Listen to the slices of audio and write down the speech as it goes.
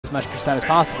as much percent as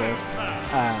possible.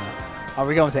 Are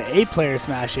we going to 8-player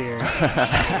Smash here?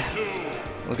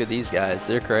 Look at these guys.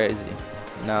 They're crazy.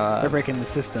 No, they're breaking the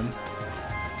system.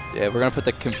 Yeah, we're going to put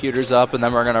the computers up, and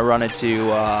then we're going to run it to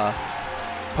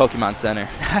Pokemon Center.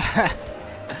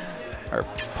 Or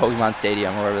Pokemon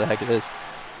Stadium, or whatever the heck it is.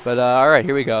 But, all right,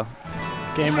 here we go.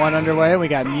 Game 1 underway. We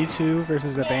got Mewtwo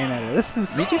versus a Bayonetta. This is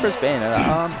Mewtwo versus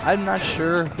Bayonetta. I'm not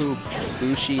sure who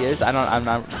Bushi is. I'm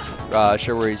not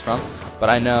sure where he's from. But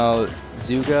I know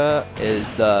Zguh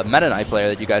is the Meta Knight player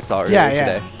that you guys saw earlier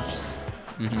today.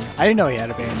 I didn't know he had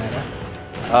a Bayonetta.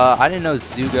 I didn't know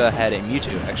Zguh had a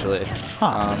Mewtwo, actually.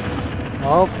 Huh.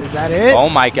 Oh, is that it? Oh,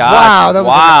 my God. Wow, that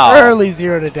was an early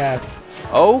 0 to death.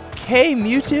 Okay,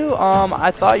 Mewtwo.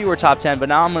 I thought you were top 10, but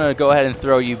now I'm going to go ahead and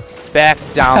throw you back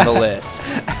down the list.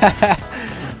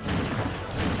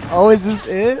 Oh, is this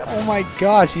it? Oh, my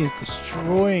gosh, he's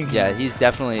destroying. Yeah, he's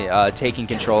definitely taking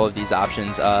control of these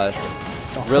options.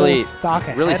 It's a really whole stock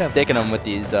ahead really of sticking them with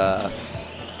these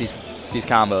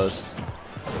combos.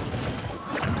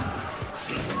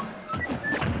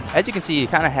 As you can see, he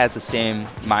kind of has the same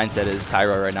mindset as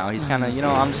Tyro right now. He's kind of, you know,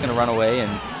 I'm just going to run away, and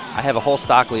I have a whole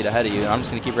stock lead ahead of you, and I'm just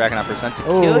going to keep racking up percent to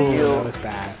kill you. That was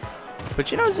bad.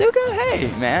 But, you know, Zguh, hey,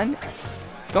 man,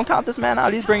 don't count this man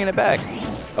out. He's bringing it back.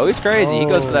 Oh, he's crazy. He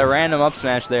goes for that random up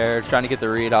smash there, trying to get the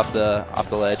read off the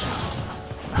ledge.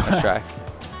 Nice try.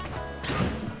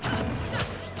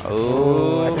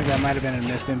 Oh, I think that might have been a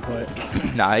missed input.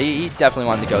 Nah, he definitely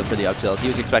wanted to go for the up tilt. He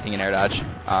was expecting an air dodge,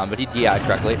 but he DI'd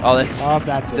correctly. Oh,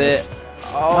 that's it.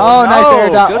 Oh, no. Nice air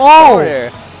dodge. Good Oh!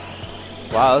 there.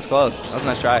 Wow, that was close. That was a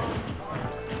nice try.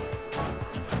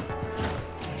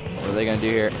 What are they going to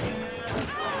do here?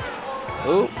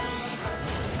 Ooh.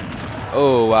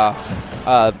 Oh, wow.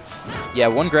 Yeah,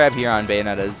 one grab here on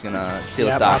Bayonetta is going to seal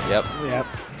the stock. Yep.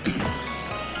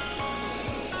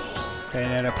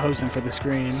 Bayonetta posing for the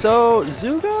screen. So,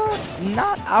 Zguh,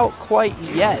 not out quite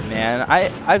yet, man.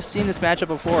 I've seen this matchup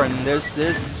before, and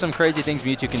there's some crazy things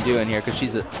Mewtwo can do in here because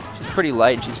she's pretty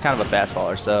light and she's kind of a fast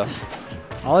faller. So,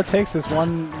 all it takes is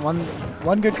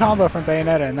one good combo from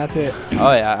Bayonetta, and that's it.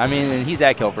 Oh yeah, I mean, and he's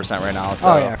at kill percent right now.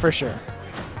 So. Oh yeah, for sure.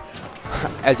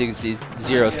 As you can see,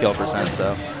 0 kill percent.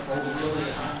 So.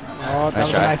 Oh, that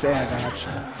was a nice air dodge.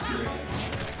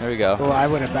 There we go. Oh, I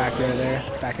would have back air there.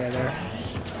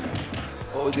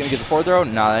 Oh, he's going to get the forward throw?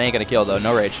 No, that ain't going to kill, though.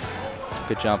 No rage.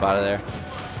 Good jump out of there.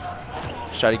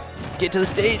 Just try to get to the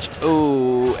stage.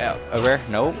 Oh, over?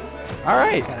 Nope. All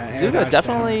right. Zguh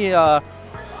definitely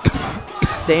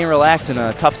staying relaxed in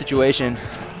a tough situation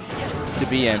to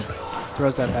be in.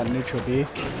 Throws out that neutral B.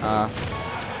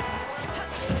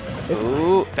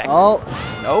 Ooh.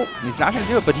 Nope. He's not going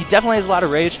to do it, but he definitely has a lot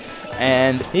of rage.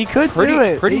 And he could do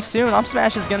it. Pretty soon, up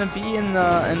smash is going to be in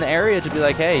the area to be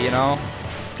like, hey, you know,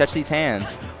 catch these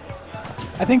hands.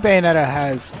 I think Bayonetta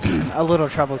has a little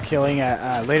trouble killing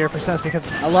at later percents because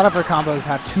a lot of her combos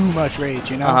have too much rage,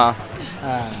 you know.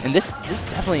 And this is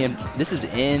definitely in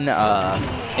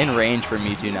range for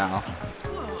Mewtwo now.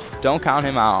 Don't count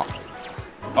him out.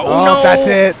 Oh no, that's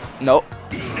it. Nope.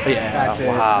 Yeah. That's it.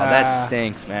 Wow, that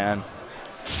stinks, man.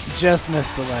 Just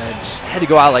missed the ledge. Had to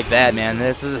go out like that, man.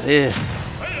 This is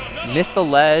missed the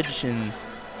ledge and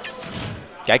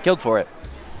got killed for it.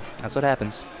 That's what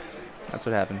happens. That's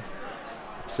what happened.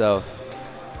 So,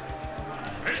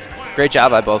 great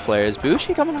job by both players.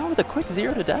 Bushi coming out with a quick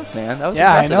 0 to death, man. That was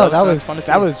impressive. I know. That was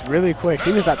was really quick.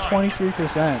 He was at 23%.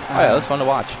 Oh, yeah, that was fun to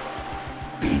watch.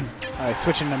 All right,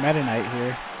 switching to Meta Knight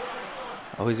here.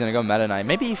 Oh, he's gonna go Meta Knight.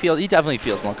 Maybe he definitely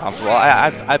feels more comfortable.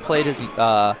 I played his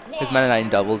Meta Knight in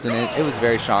doubles, and it was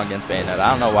very strong against Bayonetta. I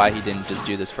don't know why he didn't just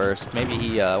do this first. Maybe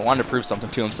he wanted to prove something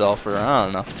to himself, or I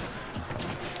don't know.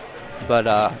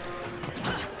 But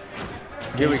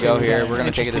here we go. Here we're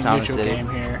gonna take it to Town and City.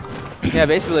 Yeah,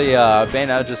 basically,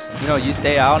 Bayonetta just you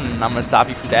stay out, and I'm gonna stop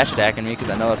you from dash attacking me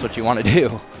because I know that's what you want to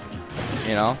do.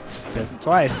 You know. Just does it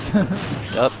twice.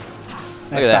 Yep.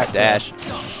 Look at that dash.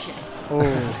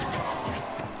 Oh.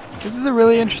 This is a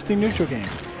really interesting neutral game.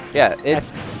 Yeah,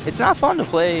 it's not fun to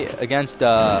play against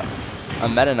a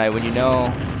Meta Knight when you know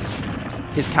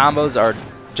his combos are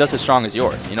just as strong as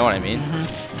yours. You know what I mean?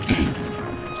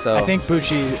 So I think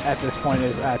Bushi at this point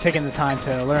is taking the time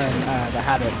to learn the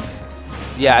habits.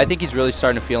 Yeah, I think he's really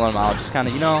starting to feel them out. Just kind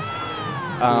of,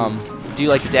 do you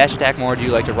like to dash attack more? Do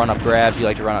you like to run up grab? Do you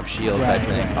like to run up shield type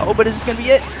thing? Right. Oh, but is this going to be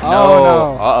it? Oh,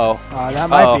 no. Uh-oh. That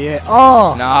might be it.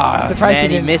 Oh! No, surprised man,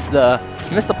 he missed the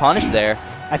punish there.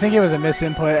 I think it was a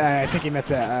misinput. I think he meant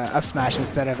to up smash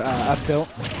instead of up tilt.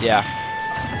 Yeah.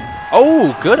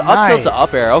 Oh, good up tilt to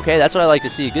up air. Okay, that's what I like to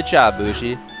see. Good job,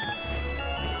 Bushi.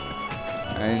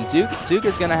 And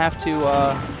Zguh's going to have to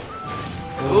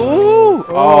Ooh!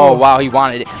 Oh, wow, he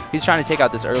wanted it. He's trying to take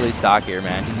out this early stock here,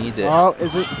 man. He needs it. Oh,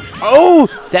 is it? Oh!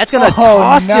 That's going to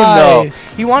cost him, though.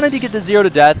 Nice. He wanted to get the 0 to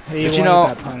death, He but you wanted know,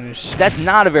 that punish. that's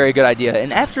not a very good idea.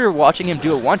 And after watching him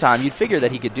do it one time, you'd figure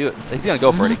that he could do it. He's going to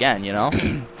go for it again, you know?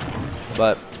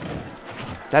 But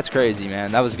that's crazy,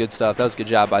 man. That was good stuff. That was a good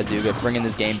job by Zguh, bringing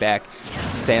this game back,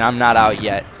 saying, I'm not out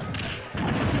yet.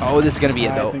 Oh, this is going to be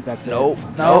it, though. I think that's nope.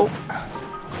 it. Nope.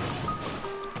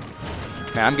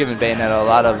 Man, I'm giving Bayonetta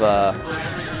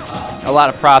a lot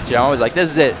of props here. I'm always like,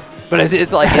 this is it. But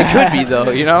it's like, it could be,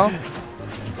 though, you know?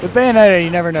 With Bayonetta, you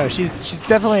never know. She's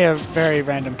definitely a very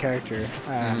random character,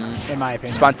 in my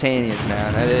opinion. Spontaneous,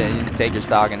 man. You can take your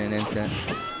stock in an instant.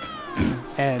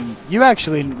 And you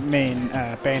actually main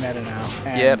Bayonetta now.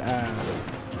 And, Yep.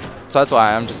 So that's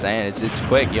why I'm just saying, it's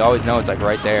quick. You always know it's like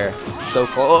right there. So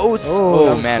close.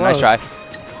 Oh man, close. nice try.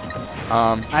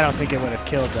 I don't think it would have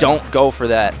killed them. Don't go for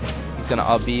that. He's gonna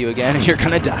up B you again, and you're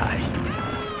gonna die.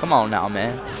 Come on now,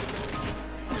 man.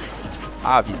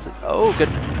 Obviously. Oh, good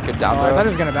down throw. I thought he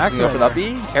was gonna back Go for the up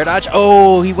B. Air dodge.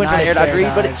 Oh, he went for the air dodge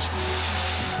read, but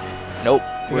nope.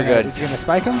 We're good. Is he gonna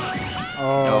spike him?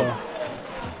 Oh. Nope.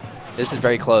 This is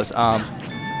very close.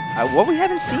 What we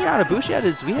haven't seen out of Bushi yet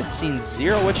is we have seen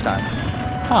 0 witch times.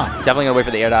 Huh. Definitely gonna wait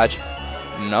for the air dodge.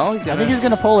 No, he's gonna. I think he's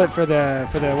gonna pull it for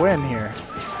the win here.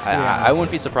 I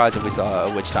wouldn't be surprised if we saw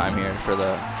a witch time here for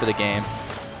the game.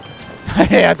 I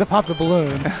had to pop the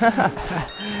balloon.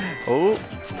 Oh.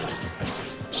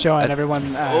 Showing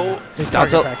everyone his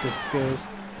target practice skills.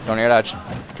 Don't air dodge.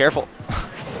 Careful.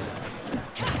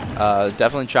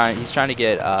 Definitely trying. He's trying to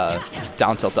get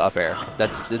down tilt to up air.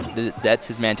 That's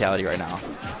his mentality right now.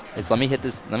 Is let me hit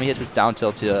this down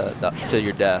tilt to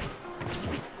your death.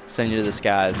 Send you to the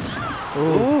skies.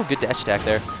 Ooh, good dash attack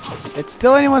there. It's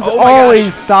still anyone's. He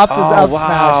stopped his up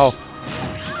smash.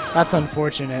 That's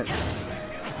unfortunate.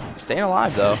 Staying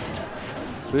alive though.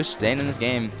 Bush staying in this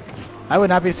game. I would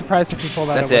not be surprised if he pulled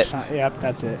out. That's it. Yep,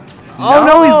 that's it. No, oh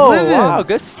no, he's living. Wow,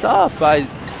 good stuff by.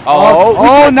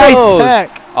 Oh, nice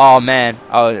tech. Oh man.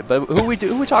 Oh, but who we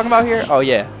talking about here? Oh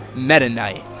yeah, Meta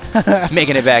Knight,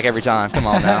 making it back every time. Come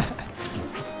on now.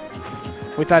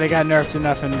 We thought he got nerfed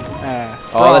enough in.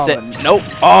 That's it. Nope.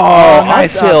 Oh,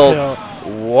 nice up tilt.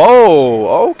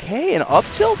 Whoa. Okay, an up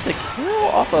tilt to kill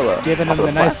off of a. Giving him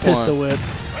the nice pistol whip.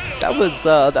 That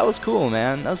was cool,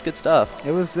 man. That was good stuff.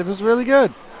 It was really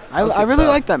good. I really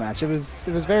liked that match. It was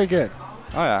very good.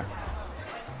 Oh yeah.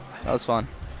 That was fun.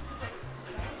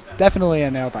 Definitely a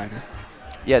nail biter.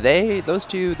 Yeah, those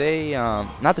two,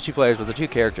 not the two players, but the two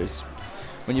characters.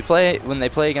 When they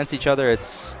play against each other,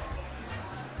 it's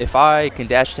if I can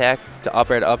dash attack to up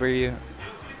air you,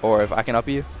 or if I can up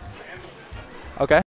you. Okay.